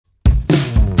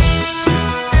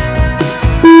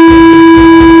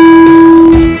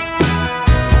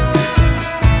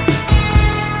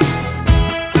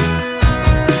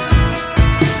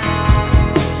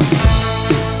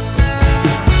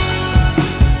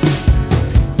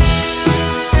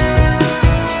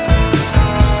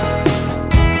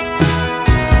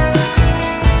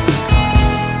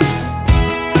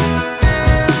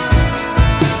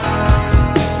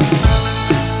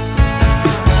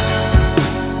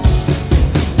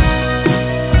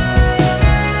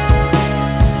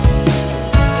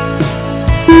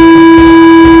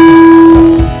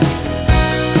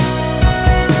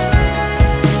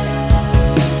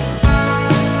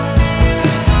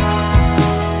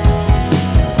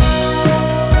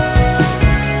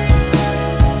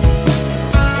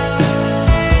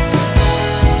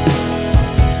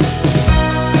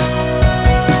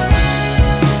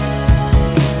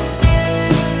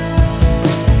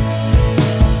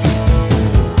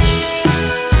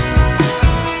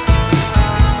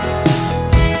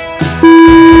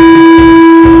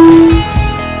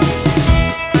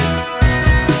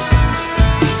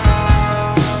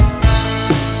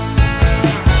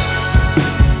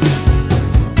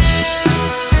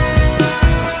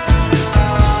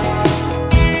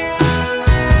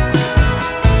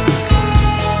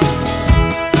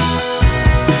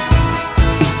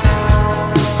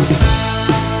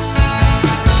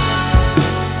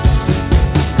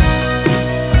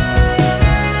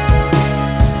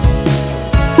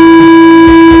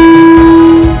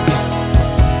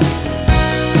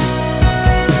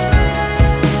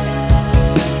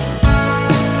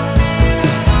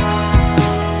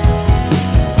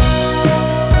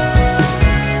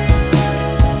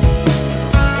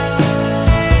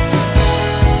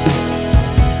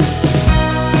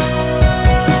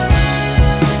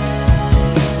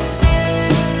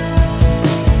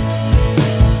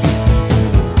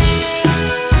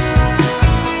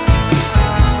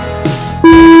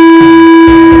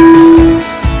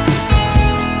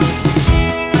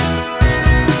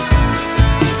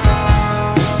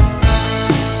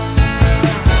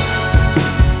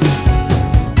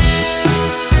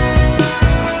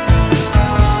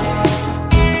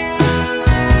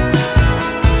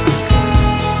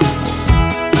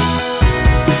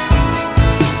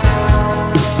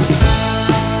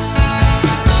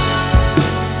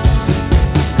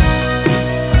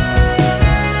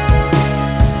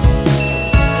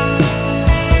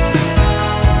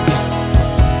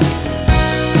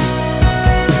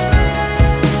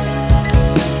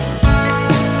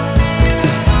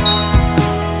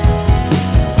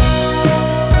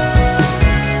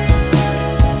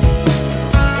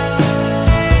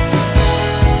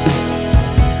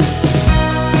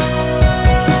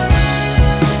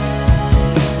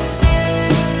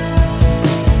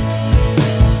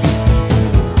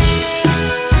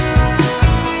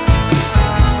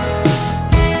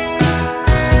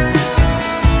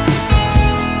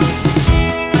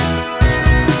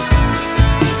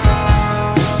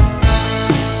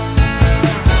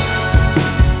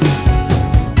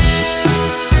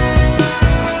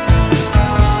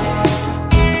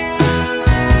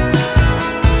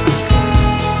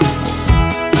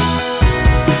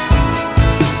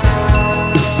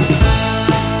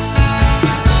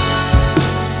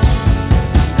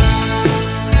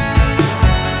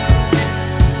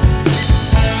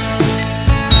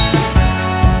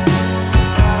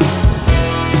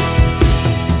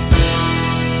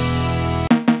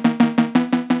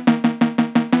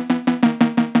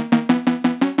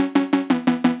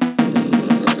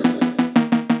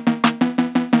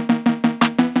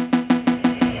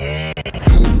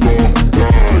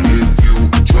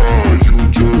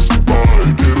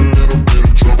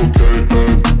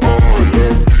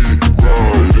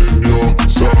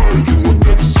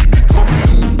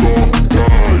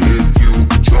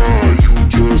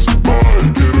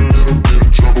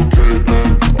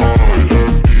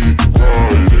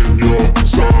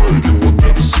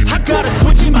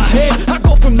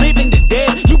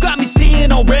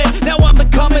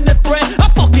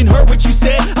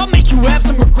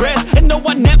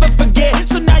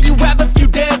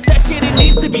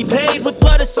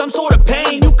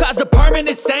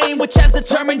has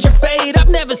determined your fate. I've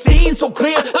never seen so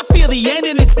clear. I feel the end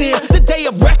and it's near. The day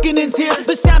of reckoning's here.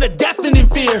 The sound of deafening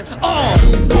fear.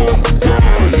 You gon'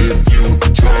 die if you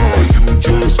try. You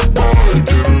just might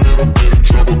get a little bit of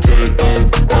trouble.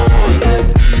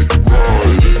 K-N-I-F-E,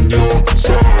 right in your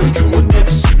side. You would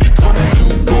never see me coming.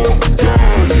 You gon'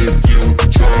 die if you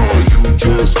try. You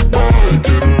just might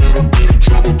get a little bit of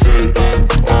trouble.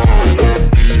 K-N-I-F-E,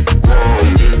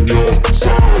 right in your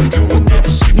side. You would never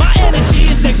see me My energy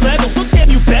is next level, so damn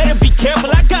you better be careful.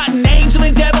 I got an angel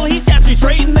and devil, he snaps me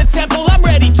straight in the temple. I'm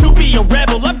ready to be a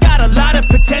rebel, I've got a lot of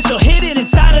potential hidden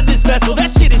inside of this vessel. That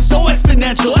shit is so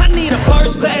exponential. I need a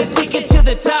first class ticket to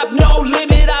the top, no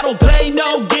limit. I don't play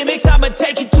no gimmicks, I'ma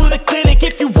take you to the clinic.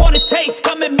 If you want a taste,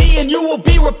 come at me and you will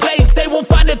be replaced. They won't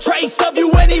find a trace of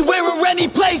you anywhere or any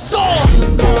place. You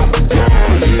gon'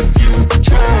 die if you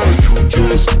try. You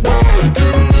just might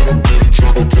get a little bit of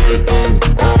trouble.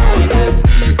 K-N-I-F-E,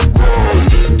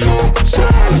 right in your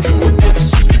side. You would never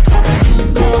see me coming. You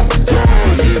gon'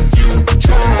 die if you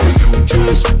try. You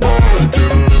just might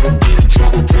get a little bit of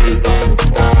trouble.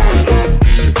 K-N-I-F-E,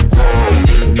 right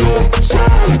in your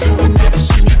side. You would never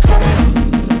see me coming.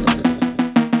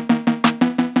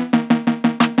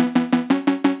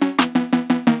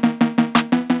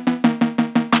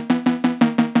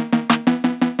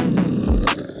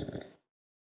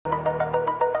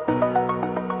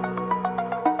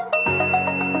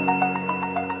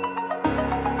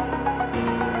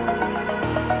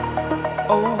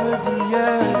 Over the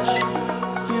edge,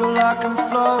 feel like I'm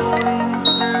floating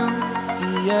through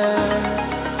the air.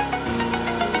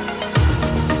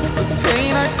 The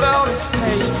pain I felt is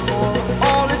paid for,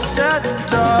 all is said and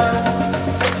done.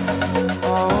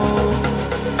 Oh,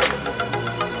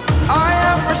 I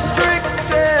am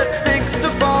restricted, fixed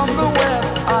upon the web.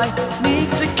 I need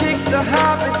to kick the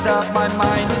habit that my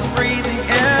mind is breathing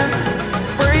in.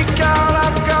 Break out,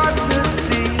 I've got to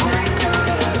see.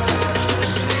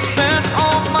 Spent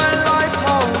all my life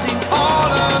holding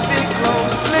all of it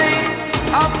closely.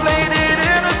 I played it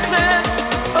innocent,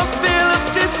 a feel of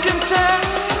discontent.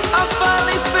 I'm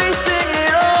finally facing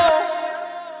it all,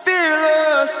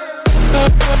 fearless.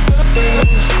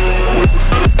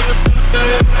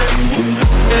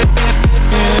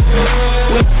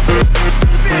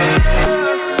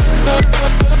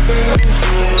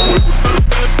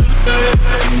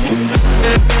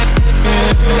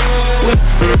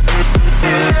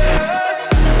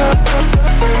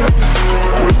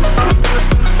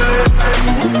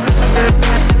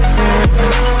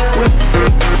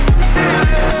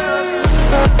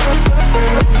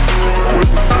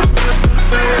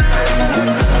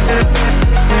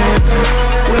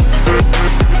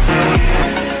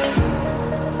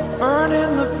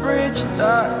 Burning the bridge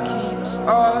that keeps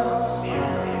us.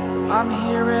 I'm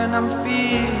here and I'm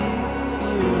feeling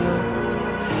fearless.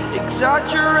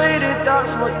 Exaggerated,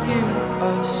 that's what you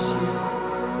assume.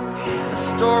 The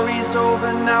story's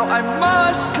over now, I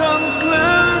must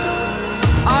conclude.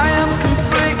 I am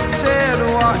conflicted,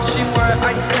 watching where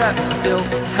I step still,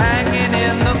 hanging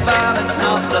in the balance.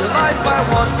 Not the life I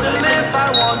want to live, I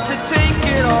want to take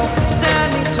it all.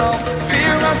 Standing tall,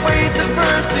 fear outweighed the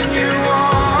person you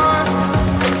are.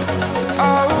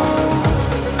 Oh,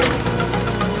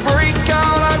 break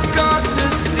out, I've got to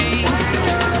see.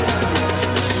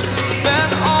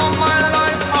 Spent all my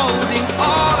life holding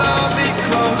all of it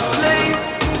closely.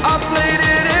 I played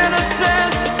it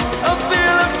innocent, a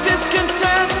feel of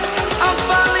discontent. I'm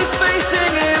finally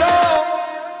facing it all,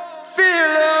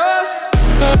 fearless.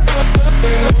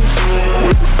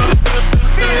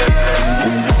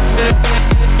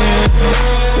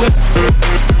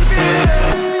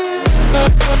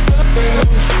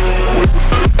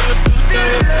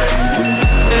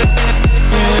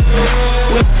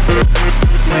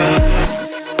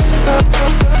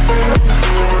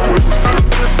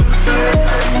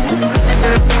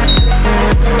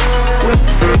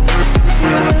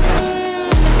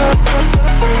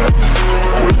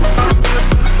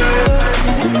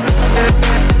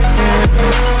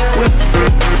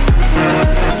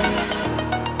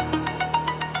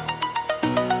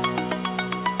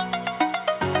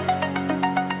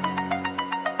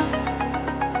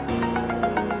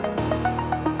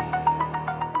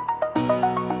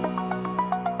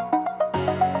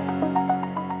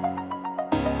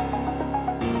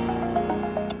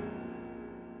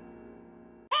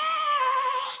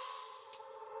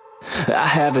 I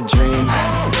have a dream,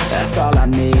 that's all I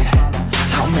need.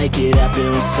 I'll make it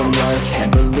happen with some work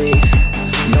and belief.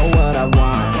 Know what I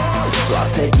want, so I'll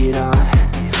take it on.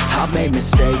 I'll make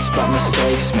mistakes, but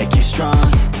mistakes make you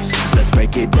strong. Let's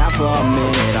break it down for a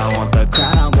minute. I want the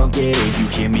crown, I'm gon' get it. You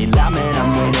hear me loud, man,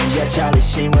 I'm winning. Yeah, Charlie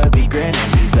Sheen will be grinning.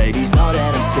 These ladies know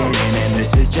that I'm sinning, and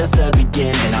this is just the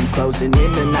beginning. I'm closing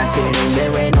in the ninth inning.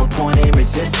 There ain't no point in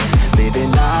resisting.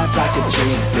 Living life like a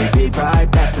dream, live it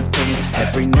right, that's the thing.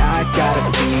 Every night got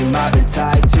a team, I've been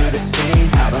tied to the scene.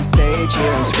 Out on stage,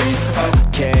 here I'm screaming,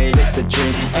 okay, it's a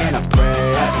dream. And I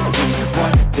pray as a team,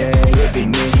 one day it'll be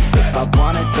me. If I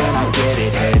want it, then I get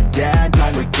it. Head down,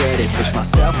 don't regret it. Push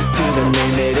myself to the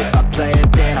limit. If I play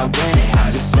it, then I win it.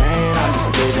 I'm just saying, I'm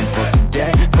just living for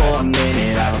today. For a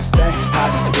minute, I don't stay, I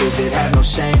just visit. Have no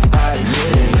shame, I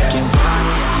admit it. Looking right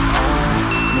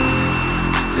at me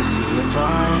to see if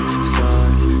I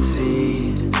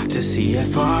succeed, to see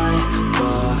if I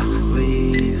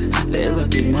believe. They're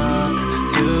looking up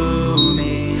to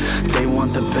me. They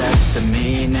want the best of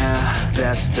me now,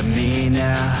 best of me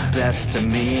now, best of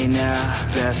me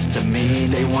now, best of me.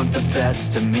 They want the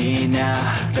best of me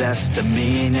now, best of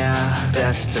me now,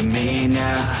 best of me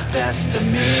now, best of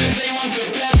me. They want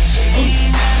the best of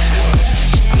me now.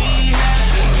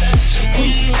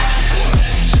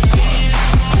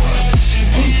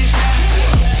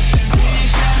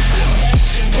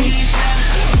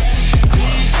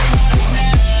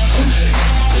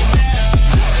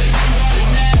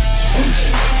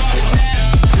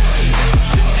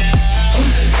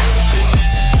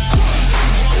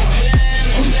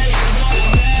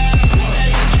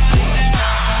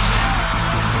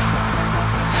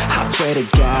 Swear to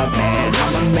God, man,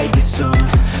 I'ma make it soon.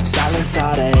 Silence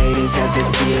all the haters as they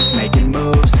see us making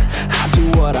moves. I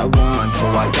do what I want, so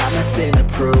I got nothing to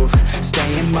prove.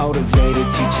 Staying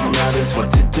motivated, teaching others what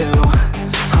to do.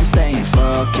 I'm staying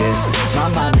focused, my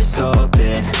mind is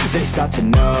open. They start to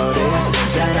notice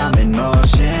that I'm in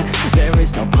motion. There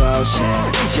is no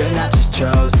potion, you're not just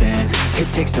chosen.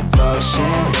 It takes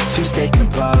devotion to stay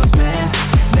composed, man.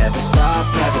 Never stop,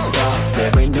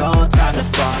 there ain't no time to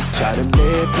fall. Try to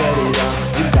live, get it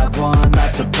up, you got one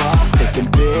life to ball.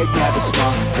 Thinking big, never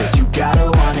small, cause you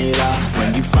gotta want it all.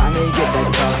 When you finally get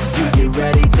that call, you get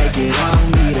ready, take it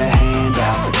on. Need a hand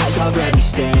out, I already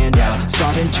stand out.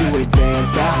 Starting to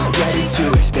advance now, ready to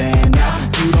expand now.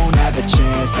 You don't have a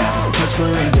chance now, cause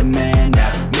we're in demand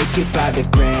now. Make it by the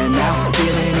grand now,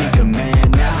 feeling in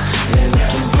command now. They're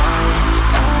looking right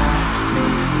at me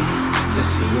to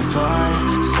see if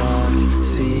I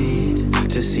succeed,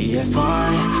 to see if I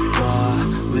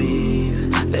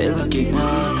believe. They're looking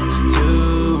up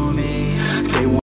to me. They want